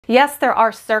Yes, there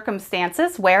are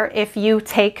circumstances where if you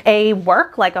take a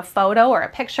work, like a photo or a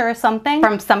picture or something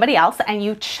from somebody else, and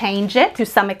you change it to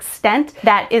some extent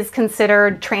that is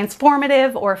considered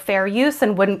transformative or fair use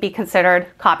and wouldn't be considered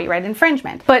copyright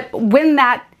infringement. But when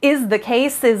that is the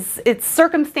case, it's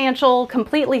circumstantial,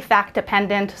 completely fact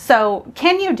dependent. So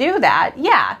can you do that?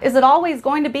 Yeah. Is it always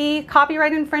going to be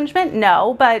copyright infringement?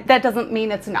 No, but that doesn't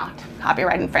mean it's not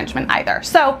copyright infringement either.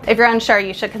 So if you're unsure,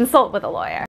 you should consult with a lawyer.